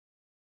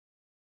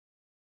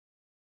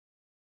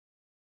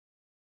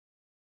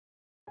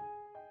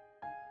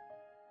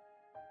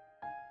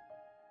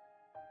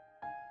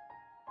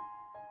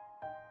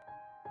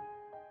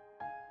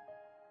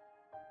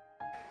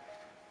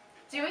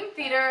Doing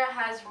theater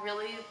has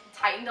really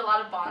tightened a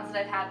lot of bonds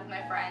that I've had with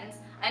my friends.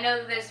 I know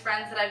that there's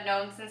friends that I've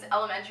known since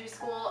elementary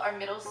school or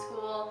middle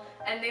school,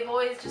 and they've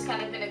always just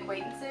kind of been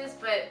acquaintances,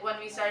 but when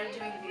we started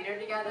doing theater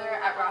together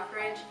at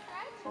Rrpa,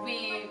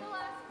 we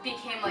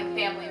became like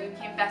family, we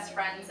became best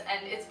friends,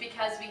 and it's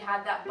because we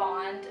had that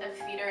bond of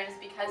theater, and it's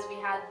because we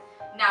had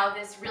now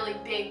this really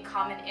big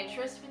common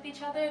interest with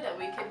each other that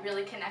we could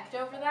really connect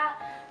over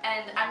that.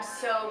 And I'm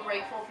so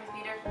grateful for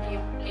theater for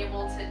being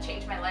able to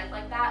change my life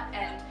like that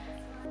and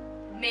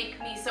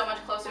make me so much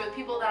closer with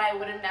people that I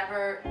would have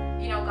never,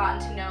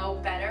 gotten to know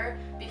better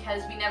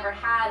because we never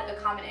had a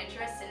common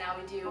interest, and now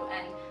we do,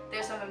 and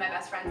they're some of my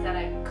best friends that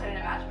I couldn't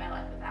imagine my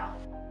life without.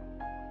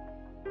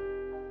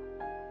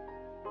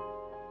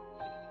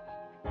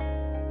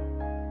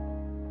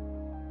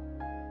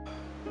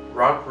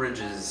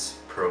 Rockbridge's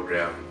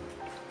program,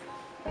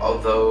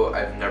 although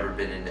I've never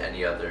been in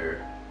any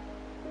other,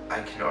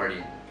 I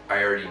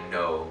already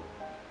know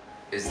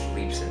is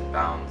leaps and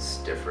bounds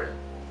different.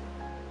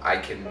 I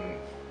can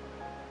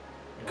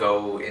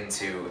go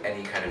into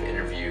any kind of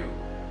interview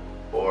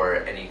or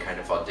any kind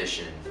of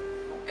audition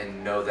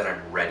and know that I'm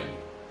ready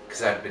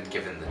because I've been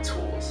given the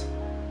tools.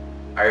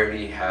 I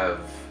already have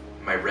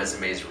my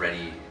resumes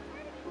ready,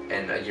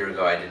 and a year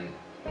ago I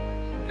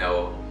didn't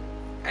know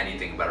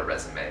anything about a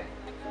resume.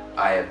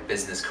 I have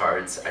business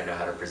cards, I know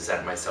how to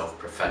present myself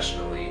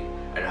professionally,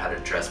 I know how to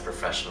dress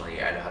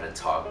professionally, I know how to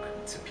talk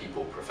to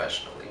people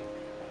professionally.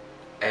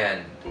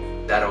 And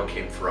that all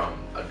came from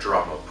a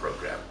drama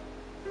program,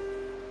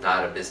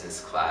 not a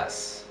business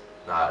class,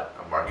 not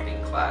a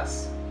marketing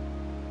class,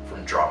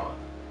 from drama.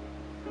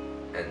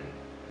 And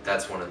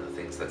that's one of the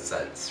things that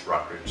sets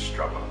Rockbridge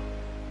Drama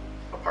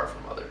apart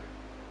from other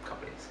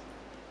companies.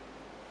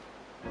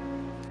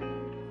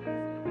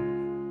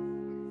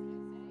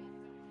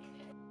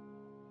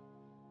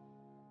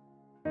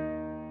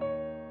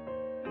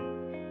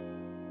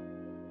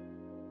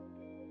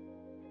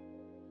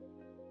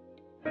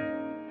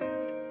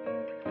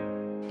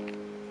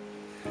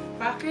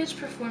 Rockbridge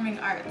Performing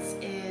Arts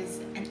is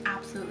an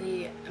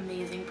absolutely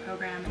amazing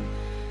program, and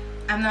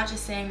I'm not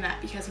just saying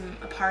that because I'm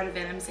a part of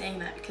it, I'm saying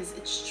that because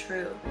it's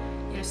true.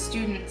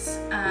 Students,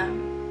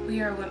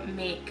 we are what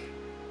make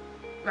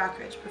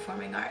Rockbridge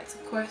Performing Arts.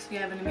 Of course, we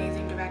have an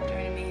amazing director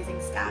and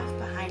amazing staff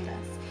behind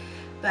us,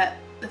 but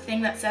the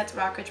thing that sets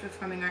Rockbridge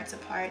Performing Arts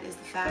apart is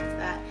the fact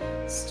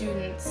that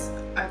students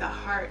are the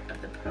heart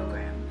of the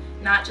program,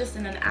 not just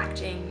in an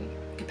acting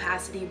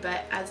capacity,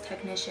 but as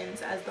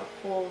technicians, as the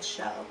whole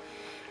show.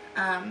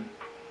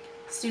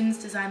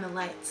 Students design the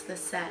lights, the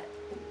set,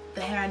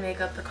 the hair and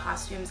makeup, the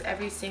costumes,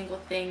 every single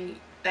thing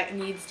that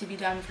needs to be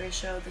done for a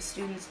show, the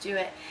students do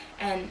it,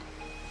 and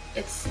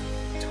it's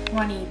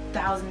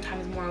 20,000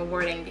 times more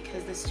rewarding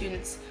because the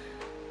students,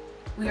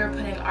 we are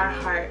putting our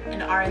heart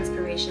and our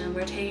inspiration,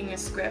 we're taking a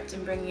script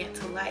and bringing it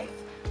to life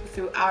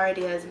through our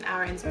ideas and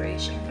our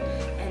inspiration,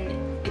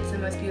 and it's the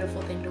most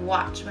beautiful thing to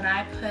watch. When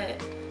I put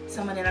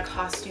someone in a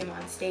costume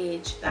on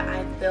stage that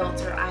I've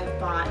built or I've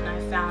bought and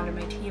I've found, or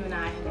my team and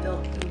I have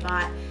built and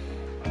bought,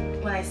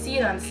 when I see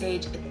it on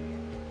stage,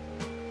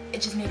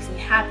 it just makes me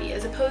happy.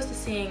 As opposed to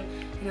seeing,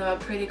 a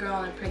pretty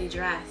girl in a pretty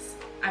dress,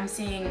 I'm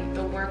seeing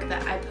the work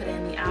that I put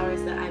in, the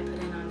hours that I put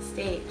in on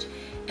stage.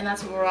 And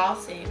that's what we're all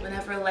seeing.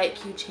 Whenever a light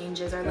cue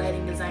changes, our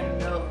lighting designer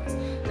knows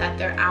that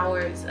their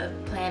hours of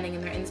planning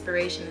and their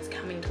inspiration is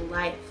coming to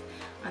life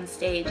on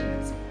stage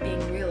and it's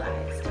being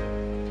realized.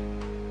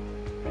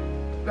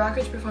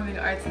 Rockbridge Performing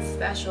Arts is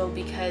special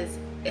because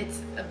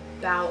it's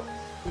about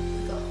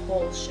the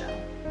whole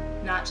show,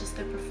 not just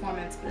the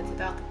performance, but it's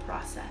about the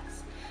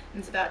process. And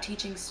it's about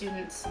teaching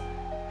students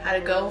how to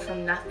go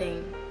from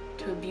nothing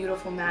to a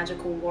beautiful,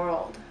 magical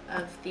world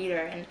of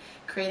theater, and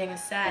creating a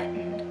set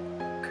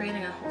and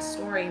creating a whole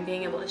story and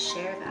being able to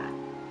share that.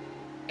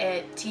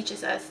 It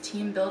teaches us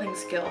team building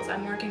skills.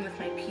 I'm working with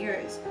my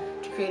peers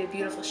to create a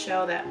beautiful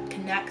show that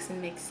connects and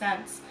makes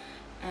sense.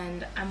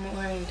 And I'm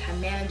learning time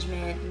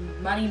management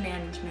and money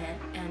management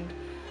and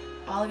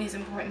all of these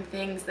important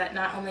things that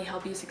not only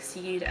help you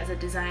succeed as a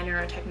designer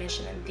or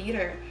technician in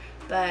theater,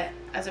 but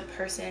as a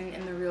person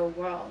in the real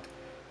world.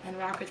 And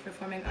Rockbridge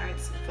Performing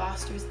Arts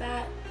fosters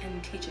that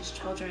and teaches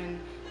children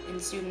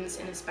and students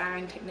and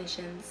aspiring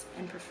technicians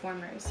and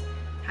performers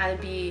how to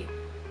be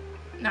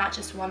not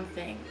just one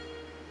thing,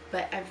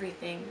 but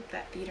everything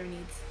that theater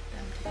needs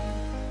them to be.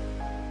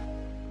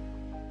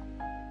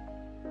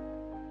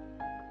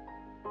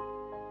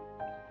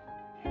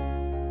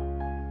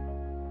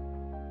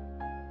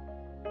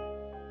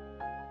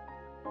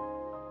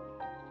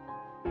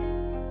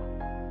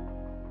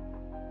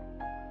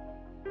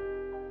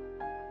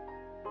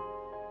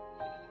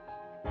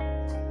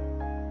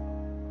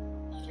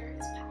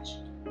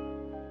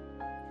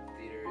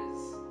 Theater is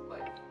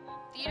life.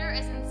 Theater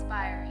is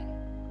inspiring.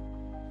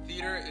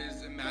 Theater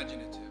is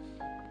imaginative.